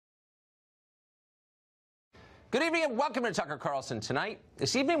Good evening and welcome to Tucker Carlson Tonight.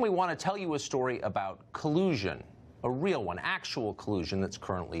 This evening we want to tell you a story about collusion, a real one, actual collusion that's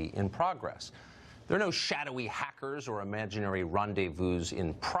currently in progress. There are no shadowy hackers or imaginary rendezvous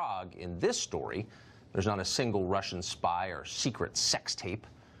in Prague in this story. There's not a single Russian spy or secret sex tape.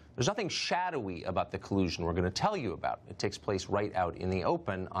 There's nothing shadowy about the collusion we're going to tell you about. It takes place right out in the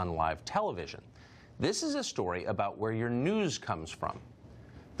open on live television. This is a story about where your news comes from.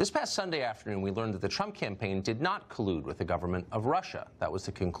 This past Sunday afternoon, we learned that the Trump campaign did not collude with the government of Russia. That was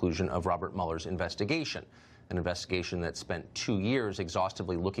the conclusion of Robert Mueller's investigation, an investigation that spent 2 years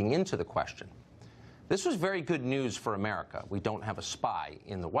exhaustively looking into the question. This was very good news for America. We don't have a spy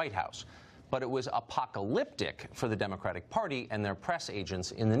in the White House. But it was apocalyptic for the Democratic Party and their press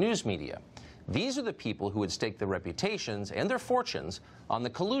agents in the news media. These are the people who would stake their reputations and their fortunes on the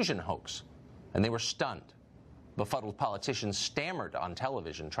collusion hoax. And they were stunned. Befuddled politicians stammered on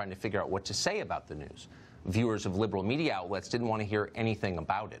television trying to figure out what to say about the news. Viewers of liberal media outlets didn't want to hear anything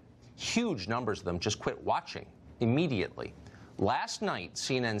about it. Huge numbers of them just quit watching immediately. Last night,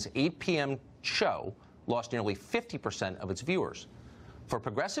 CNN's 8 p.m. show lost nearly 50% of its viewers. For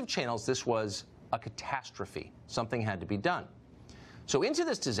progressive channels, this was a catastrophe. Something had to be done. So into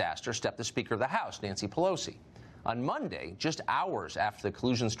this disaster stepped the Speaker of the House, Nancy Pelosi. On Monday, just hours after the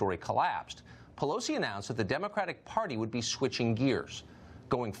collusion story collapsed, Pelosi announced that the Democratic Party would be switching gears.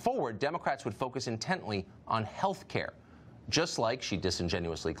 Going forward, Democrats would focus intently on health care, just like, she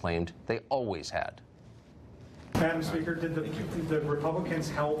disingenuously claimed, they always had. Madam Speaker, did the Republicans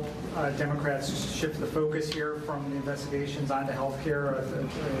help Democrats shift the focus here from the investigations onto health care,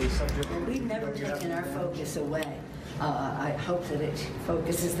 a subject? We've never taken our focus away. I hope that it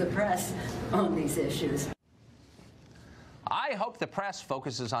focuses the press on these issues. I hope the press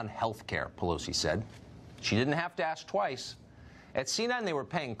focuses on health care, Pelosi said. She didn't have to ask twice. At CNN, they were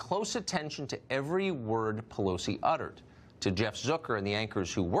paying close attention to every word Pelosi uttered. To Jeff Zucker and the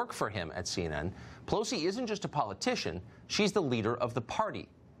anchors who work for him at CNN, Pelosi isn't just a politician, she's the leader of the party,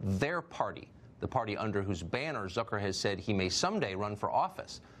 their party, the party under whose banner Zucker has said he may someday run for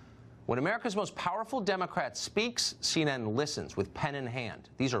office. When America's most powerful Democrat speaks, CNN listens with pen in hand.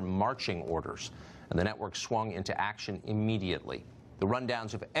 These are marching orders. And the network swung into action immediately. The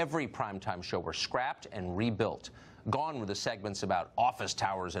rundowns of every primetime show were scrapped and rebuilt. Gone were the segments about office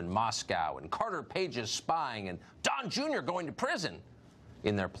towers in Moscow and Carter Page's spying and Don Jr. going to prison.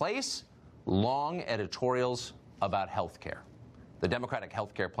 In their place, long editorials about health care. The Democratic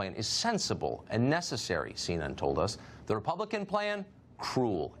health care plan is sensible and necessary, CNN told us. The Republican plan,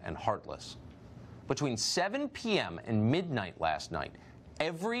 cruel and heartless. Between 7 p.m. and midnight last night,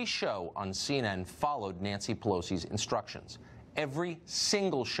 every show on CNN followed Nancy Pelosi's instructions. Every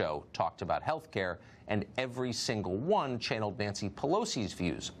single show talked about health care, and every single one channeled Nancy Pelosi's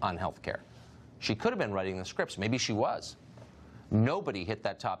views on health care. She could have been writing the scripts. Maybe she was. Nobody hit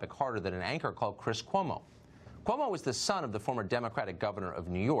that topic harder than an anchor called Chris Cuomo. Cuomo was the son of the former Democratic governor of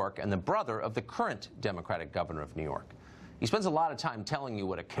New York and the brother of the current Democratic governor of New York. He spends a lot of time telling you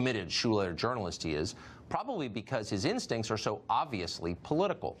what a committed shoe-leather journalist he is, probably because his instincts are so obviously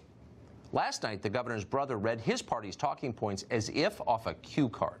political. Last night, the governor's brother read his party's talking points as if off a cue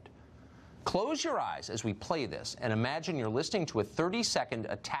card. Close your eyes as we play this and imagine you're listening to a 30-second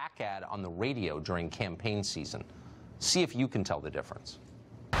attack ad on the radio during campaign season. See if you can tell the difference.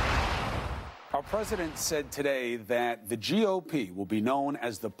 Our president said today that the GOP will be known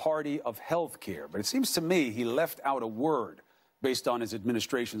as the party of health care, but it seems to me he left out a word. Based on his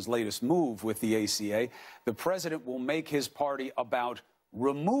administration's latest move with the ACA, the president will make his party about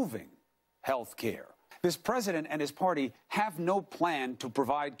removing health care. This president and his party have no plan to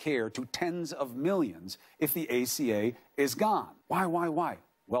provide care to tens of millions if the ACA is gone. Why?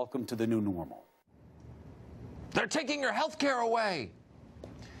 Welcome to the new normal. They're taking your health care away.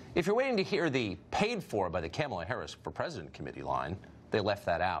 If you're waiting to hear the paid for by the Kamala Harris for President committee line, they left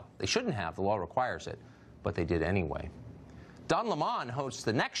that out. They shouldn't have. The law requires it, but they did anyway. Don Lemon hosts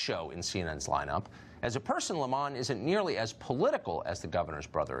the next show in CNN's lineup. As a person, Lemon isn't nearly as political as the governor's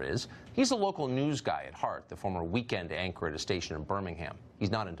brother is. He's a local news guy at heart, the former weekend anchor at a station in Birmingham.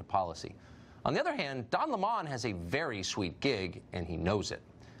 He's not into policy. On the other hand, Don Lemon has a very sweet gig, and he knows it.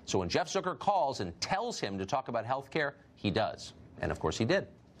 So when Jeff Zucker calls and tells him to talk about health care, he does. And of course he did.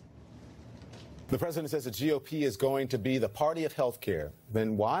 The president says the GOP is going to be the party of health care.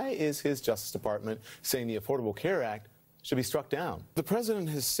 Then why is his Justice Department saying the Affordable Care Act should be struck down? The president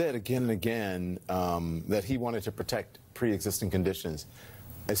has said again and again that he wanted to protect pre-existing conditions.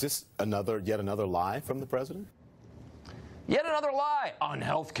 Is this yet another lie from the president? Yet another lie on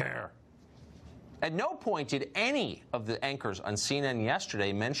health care. At no point did any of the anchors on CNN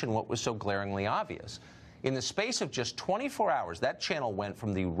yesterday mention what was so glaringly obvious. In the space of just 24 hours, that channel went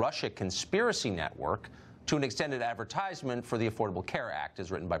from the Russia conspiracy network to an extended advertisement for the Affordable Care Act as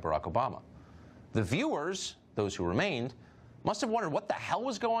written by Barack Obama. The viewers, those who remained, must have wondered what the hell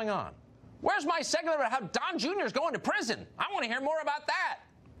was going on. Where's my segment about how Don Jr. is going to prison? I want to hear more about that.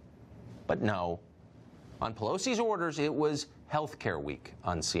 But no. On Pelosi's orders, it was Healthcare Week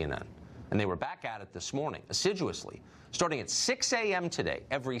on CNN. And they were back at it this morning, assiduously. Starting at 6 a.m. today,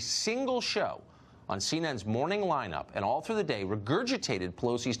 every single show on CNN's morning lineup and all through the day regurgitated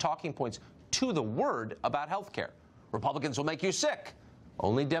Pelosi's talking points to the word about health care. Republicans will make you sick.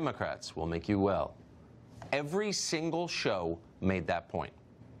 Only Democrats will make you well. Every single show made that point.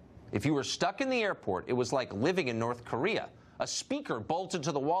 If you were stuck in the airport, it was like living in North Korea. A speaker bolted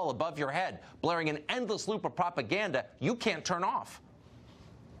to the wall above your head, blaring an endless loop of propaganda you can't turn off.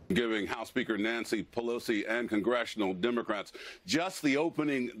 Giving House Speaker Nancy Pelosi and congressional Democrats just the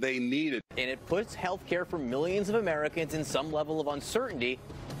opening they needed. And it puts health care for millions of Americans in some level of uncertainty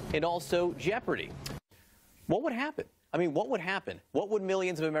and also jeopardy. What would happen? I mean, what would happen? What would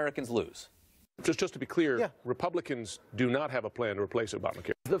millions of Americans lose? Just to be clear, Republicans do not have a plan to replace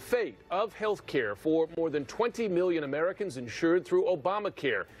Obamacare. The fate of health care for more than 20 million Americans insured through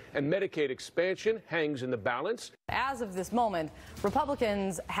Obamacare and Medicaid expansion hangs in the balance. As of this moment,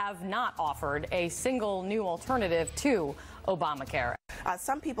 Republicans have not offered a single new alternative to Obamacare.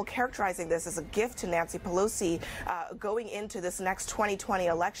 Some people characterizing this as a gift to Nancy Pelosi going into this next 2020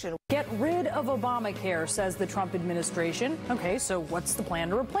 election. Get rid of Obamacare, says the Trump administration. Okay, so what's the plan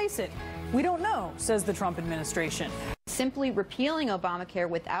to replace it? We don't know, says the Trump administration. Simply repealing Obamacare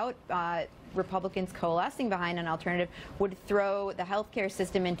without Republicans coalescing behind an alternative would throw the healthcare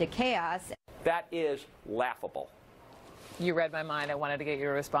system into chaos. That is laughable. You read my mind. I wanted to get you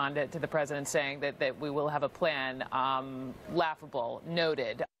to respond to the president saying that we will have a plan. Laughable.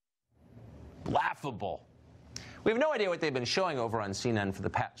 Noted. Laughable. We have no idea what they've been showing over on CNN for the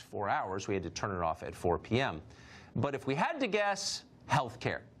past 4 hours. We had to turn it off at 4 p.m. But if we had to guess, health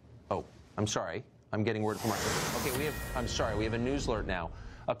care. Oh, I'm sorry. I'm getting word from our... Okay, we have a news alert now.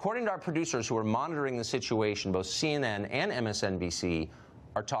 According to our producers who are monitoring the situation, both CNN and MSNBC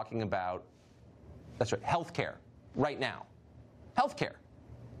are talking about, that's right, health care right now. Health care.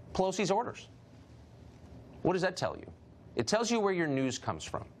 Pelosi's orders. What does that tell you? It tells you where your news comes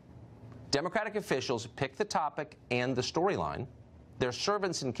from. Democratic officials pick the topic and the storyline. Their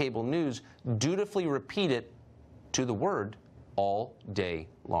servants in cable news dutifully repeat it to the word all day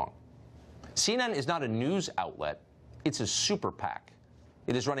long. CNN is not a news outlet. It's a super PAC.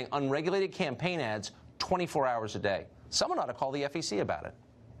 It is running unregulated campaign ads 24 hours a day. Someone ought to call the FEC about it.